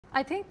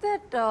I think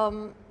that,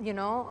 you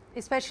know,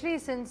 especially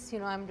since, you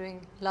know, I'm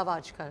doing Love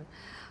Aajkal,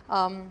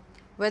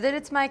 whether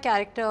it's my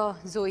character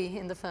Zoe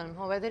in the film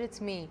or whether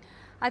it's me,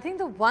 I think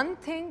the one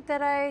thing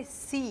that I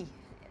see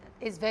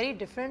is very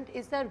different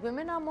is that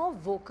women are more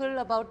vocal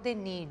about their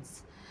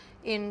needs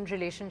in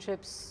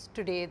relationships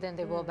today than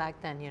they were back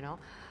then, you know.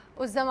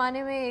 उस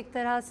ज़माने में एक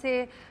तरह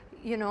से,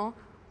 you know,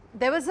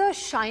 there was a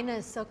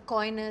shyness, a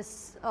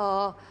coyness,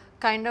 a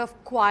kind of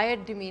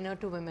quiet demeanor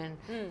to women,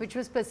 which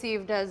was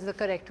perceived as the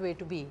correct way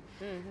to be.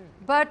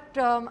 But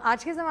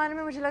आज के ज़माने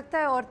में मुझे लगता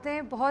है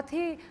औरतें बहुत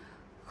ही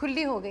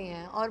खुली हो गई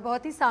हैं और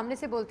बहुत ही सामने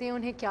से बोलती हैं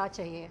उन्हें क्या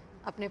चाहिए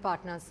अपने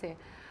पार्टनर्स से.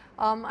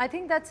 I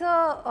think that's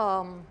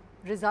a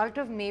result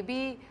of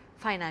maybe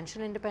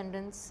financial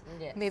independence,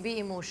 maybe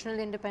emotional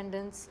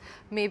independence,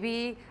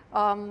 maybe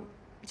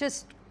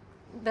just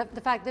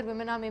the fact that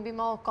women are maybe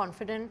more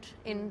confident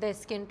in their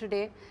skin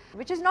today,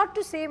 which is not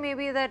to say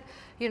maybe that,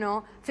 you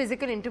know,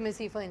 physical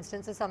intimacy, for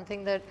instance, is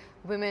something that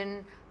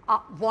women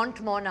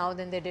want more now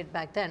than they did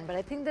back then. But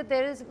I think that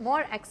there is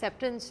more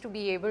acceptance to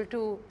be able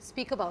to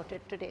speak about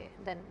it today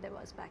than there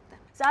was back then.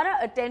 Sara,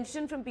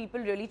 attention from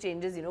people really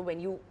changes, you know, when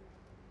you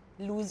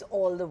lose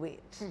all the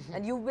weight.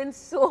 And you've been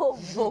so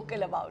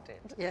vocal about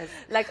it. Yes.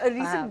 Like a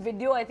recent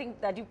video I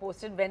think that you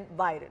posted went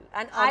viral.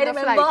 And I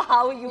remember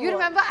how you You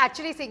remember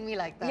actually seeing me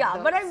like that. Yeah,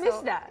 though, but I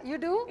missed that. You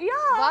do? Yeah.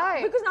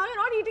 Why? Because now you're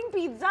not eating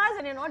pizzas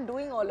and you're not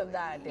doing all of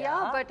that.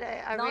 Yeah, but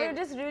I now mean, you're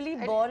just really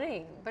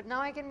boring. But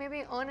now I can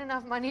maybe earn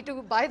enough money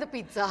to buy the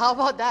pizza. How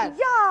about that?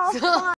 Yeah, So,